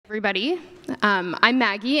Everybody. I'm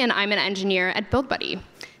Maggie, and I'm an engineer at BuildBuddy.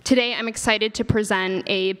 Today, I'm excited to present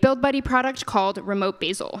a BuildBuddy product called Remote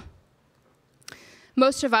Bazel.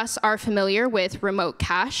 Most of us are familiar with remote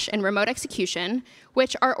cache and remote execution,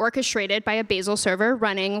 which are orchestrated by a Bazel server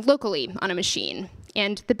running locally on a machine.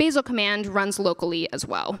 And the Bazel command runs locally as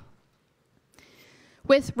well.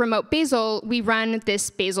 With Remote Bazel, we run this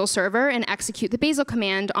Bazel server and execute the Bazel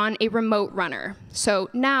command on a remote runner. So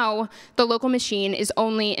now the local machine is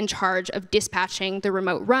only in charge of dispatching the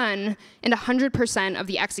remote run, and 100% of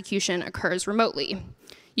the execution occurs remotely.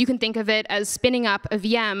 You can think of it as spinning up a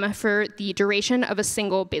VM for the duration of a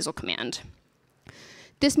single Bazel command.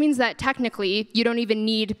 This means that technically, you don't even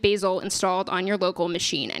need Bazel installed on your local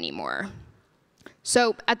machine anymore.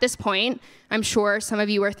 So at this point, I'm sure some of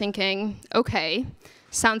you are thinking, OK,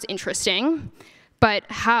 sounds interesting, but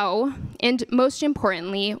how, and most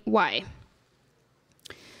importantly, why?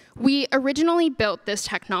 We originally built this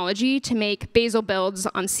technology to make Bazel builds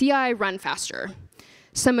on CI run faster.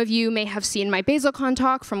 Some of you may have seen my BazelCon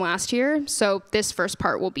talk from last year, so this first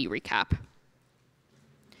part will be recap.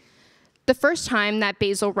 The first time that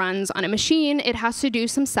Bazel runs on a machine, it has to do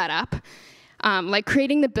some setup, like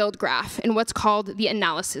creating the build graph in what's called the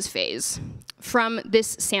analysis phase. From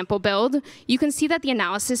this sample build, you can see that the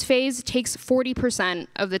analysis phase takes 40%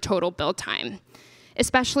 of the total build time.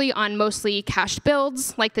 Especially on mostly cached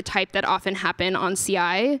builds, like the type that often happen on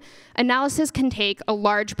CI, analysis can take a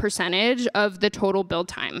large percentage of the total build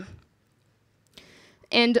time.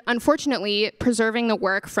 And unfortunately, preserving the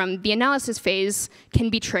work from the analysis phase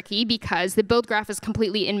can be tricky because the build graph is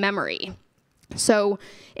completely in memory. So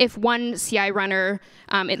if one CI runner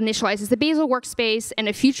initializes the Bazel workspace and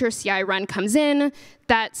a future CI run comes in,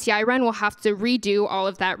 that CI run will have to redo all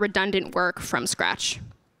of that redundant work from scratch.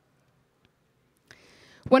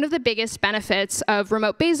 One of the biggest benefits of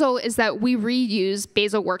Remote Bazel is that we reuse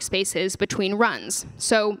Bazel workspaces between runs.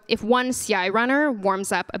 So if one CI runner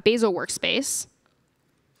warms up a Bazel workspace,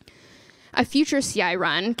 a future CI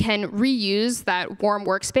run can reuse that warm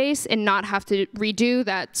workspace and not have to redo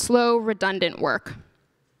that slow, redundant work.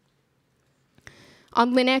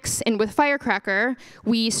 On Linux and with Firecracker,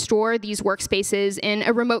 we store these workspaces in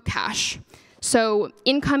a remote cache. So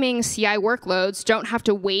incoming CI workloads don't have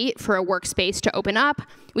to wait for a workspace to open up.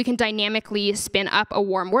 We can dynamically spin up a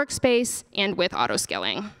warm workspace and with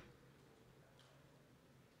auto-scaling.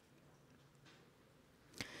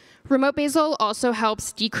 Remote Bazel also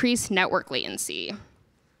helps decrease network latency.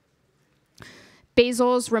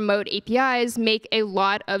 Bazel's remote APIs make a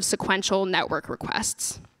lot of sequential network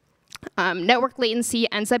requests. Network latency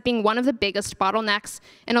ends up being one of the biggest bottlenecks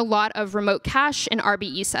in a lot of remote cache and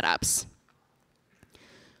RBE setups.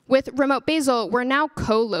 With Remote Bazel, we're now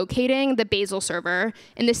co-locating the Bazel server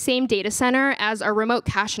in the same data center as our remote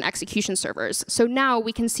cache and execution servers. So now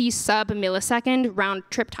we can see sub-millisecond round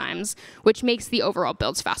trip times, which makes the overall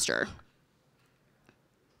builds faster.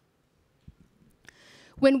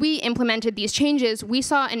 When we implemented these changes, we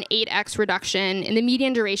saw an 8x reduction in the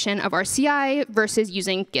median duration of our CI versus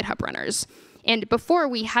using GitHub runners. And before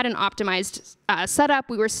we had an optimized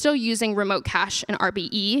setup, we were still using remote cache and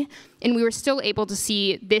RBE, and we were still able to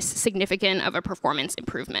see this significant of a performance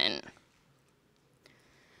improvement.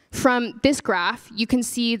 From this graph, you can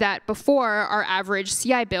see that before, our average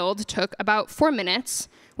CI build took about 4 minutes,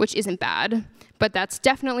 which isn't bad, but that's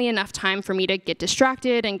definitely enough time for me to get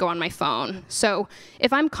distracted and go on my phone. So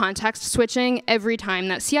if I'm context switching every time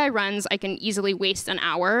that CI runs, I can easily waste an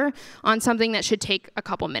hour on something that should take a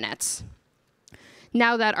couple minutes.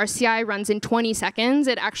 Now that our CI runs in 20 seconds,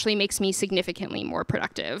 it actually makes me significantly more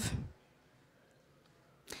productive.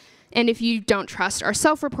 And if you don't trust our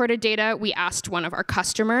self-reported data, we asked one of our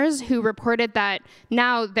customers who reported that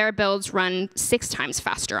now their builds run 6 times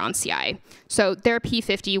faster on CI. So their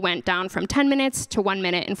P50 went down from 10 minutes to 1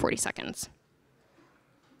 minute and 40 seconds.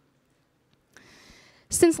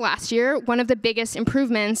 Since last year, one of the biggest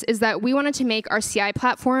improvements is that we wanted to make our CI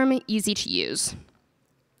platform easy to use.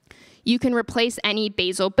 You can replace any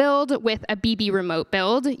Bazel build with a BB remote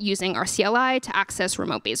build using our CLI to access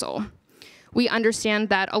Remote Bazel. We understand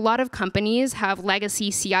that a lot of companies have legacy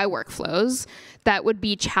CI workflows that would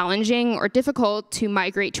be challenging or difficult to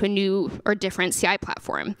migrate to a new or different CI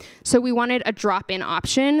platform. So we wanted a drop-in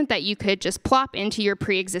option that you could just plop into your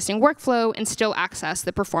pre-existing workflow and still access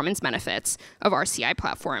the performance benefits of our CI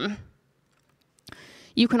platform.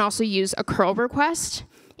 You can also use a curl request.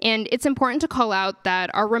 And it's important to call out that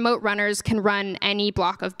our remote runners can run any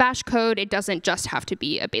block of bash code. It doesn't just have to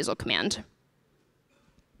be a Bazel command.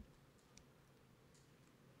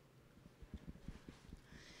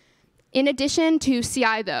 In addition to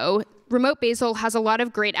CI, though, Remote Bazel has a lot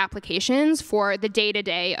of great applications for the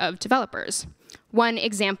day-to-day of developers. One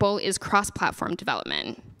example is cross-platform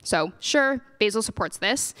development. So sure, Bazel supports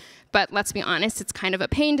this, but let's be honest, it's kind of a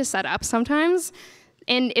pain to set up sometimes.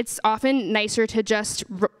 And it's often nicer to just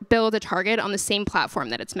build a target on the same platform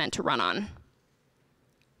that it's meant to run on.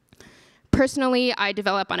 Personally, I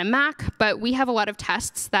develop on a Mac, but we have a lot of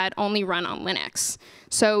tests that only run on Linux.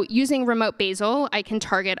 So using Remote Bazel, I can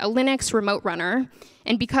target a Linux remote runner.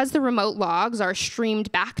 And because the remote logs are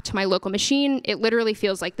streamed back to my local machine, it literally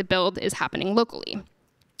feels like the build is happening locally.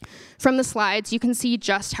 From the slides, you can see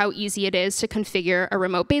just how easy it is to configure a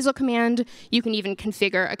Remote Bazel command. You can even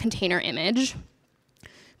configure a container image.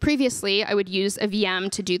 Previously, I would use a VM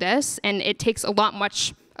to do this, and it takes a lot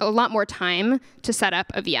more time to set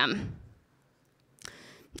up a VM.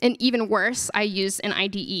 And even worse, I use an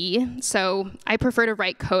IDE, so I prefer to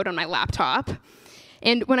write code on my laptop.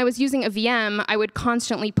 And when I was using a VM, I would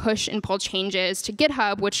constantly push and pull changes to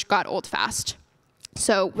GitHub, which got old fast.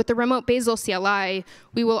 So with the Remote Bazel CLI,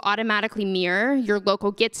 we will automatically mirror your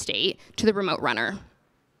local Git state to the remote runner.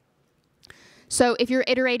 So if you're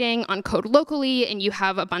iterating on code locally and you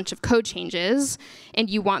have a bunch of code changes and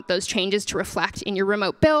you want those changes to reflect in your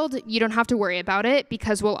remote build, you don't have to worry about it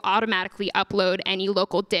because we'll automatically upload any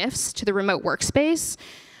local diffs to the remote workspace.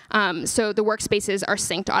 So the workspaces are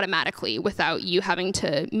synced automatically without you having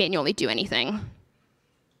to manually do anything.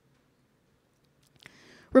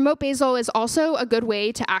 Remote Bazel is also a good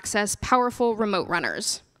way to access powerful remote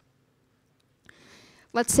runners.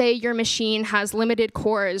 Let's say your machine has limited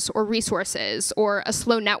cores or resources or a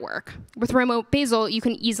slow network. With Remote Bazel, you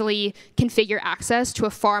can easily configure access to a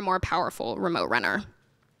far more powerful remote runner.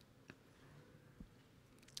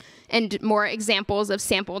 And more examples of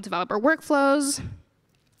sample developer workflows.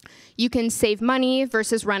 You can save money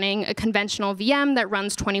versus running a conventional VM that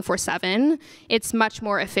runs 24/7. It's much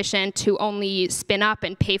more efficient to only spin up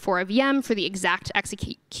and pay for a VM for the exact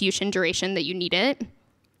execution duration that you need it.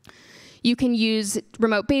 You can use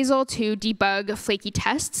Remote Bazel to debug flaky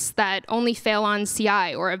tests that only fail on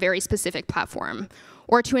CI or a very specific platform,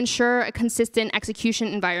 or to ensure a consistent execution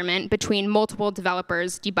environment between multiple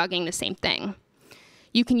developers debugging the same thing.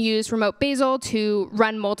 You can use Remote Bazel to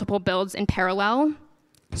run multiple builds in parallel.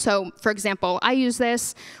 So for example, I use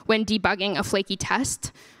this when debugging a flaky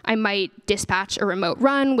test. I might dispatch a remote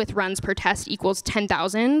run with runs per test equals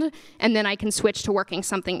 10,000, and then I can switch to working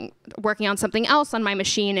on something else on my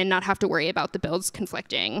machine and not have to worry about the builds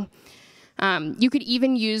conflicting. You could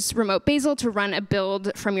even use Remote Bazel to run a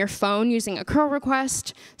build from your phone using a curl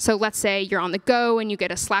request. So let's say you're on the go and you get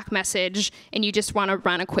a Slack message and you just want to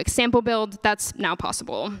run a quick sample build. That's now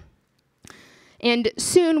possible. And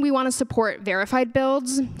soon, we want to support verified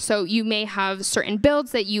builds. So you may have certain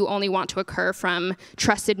builds that you only want to occur from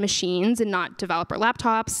trusted machines and not developer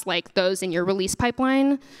laptops, like those in your release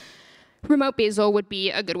pipeline. Remote Bazel would be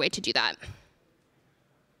a good way to do that.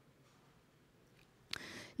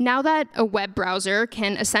 Now that a web browser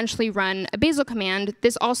can essentially run a Bazel command,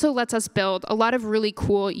 this also lets us build a lot of really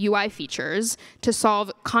cool UI features to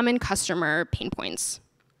solve common customer pain points.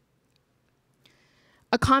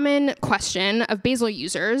 A common question of Bazel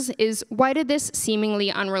users is, why did this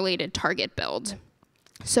seemingly unrelated target build?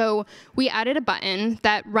 So we added a button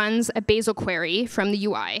that runs a Bazel query from the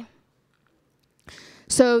UI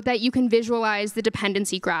so that you can visualize the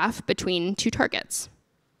dependency graph between two targets.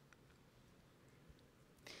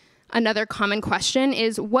 Another common question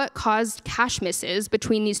is, what caused cache misses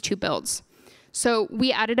between these two builds? So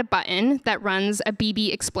we added a button that runs a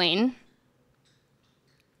BB explain,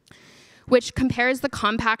 which compares the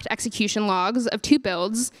compact execution logs of two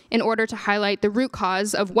builds in order to highlight the root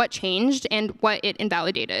cause of what changed and what it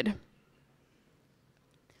invalidated.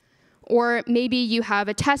 Or maybe you have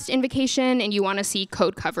a test invocation and you want to see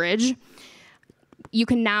code coverage. You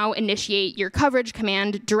can now initiate your coverage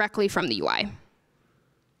command directly from the UI.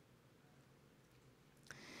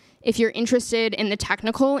 If you're interested in the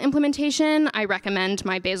technical implementation, I recommend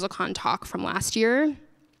my BazelCon talk from last year.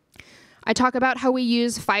 I talk about how we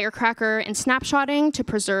use Firecracker and snapshotting to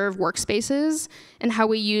preserve workspaces, and how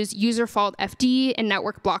we use user fault FD and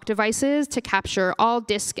network block devices to capture all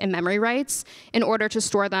disk and memory writes in order to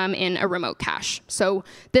store them in a remote cache. So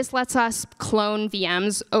this lets us clone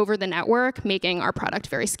VMs over the network, making our product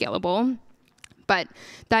very scalable. But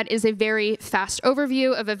that is a very fast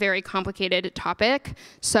overview of a very complicated topic.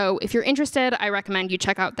 So if you're interested, I recommend you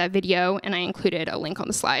check out that video, and I included a link on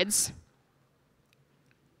the slides.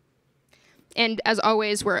 And as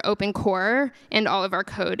always, we're open core, and all of our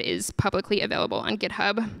code is publicly available on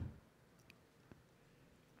GitHub.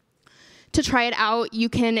 To try it out, you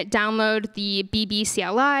can download the BB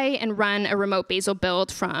CLI and run a Remote Bazel build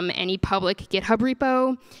from any public GitHub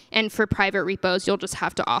repo. And for private repos, you'll just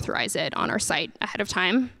have to authorize it on our site ahead of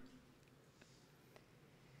time.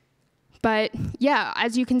 But yeah,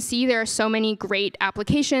 as you can see, there are so many great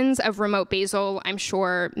applications of Remote Bazel. I'm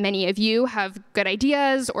sure many of you have good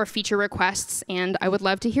ideas or feature requests, and I would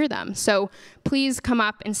love to hear them. So please come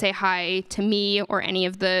up and say hi to me or any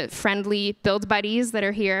of the friendly build buddies that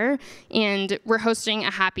are here. And we're hosting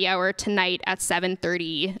a happy hour tonight at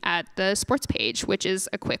 7:30 at the sports page, which is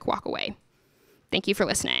a quick walk away. Thank you for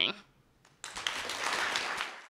listening.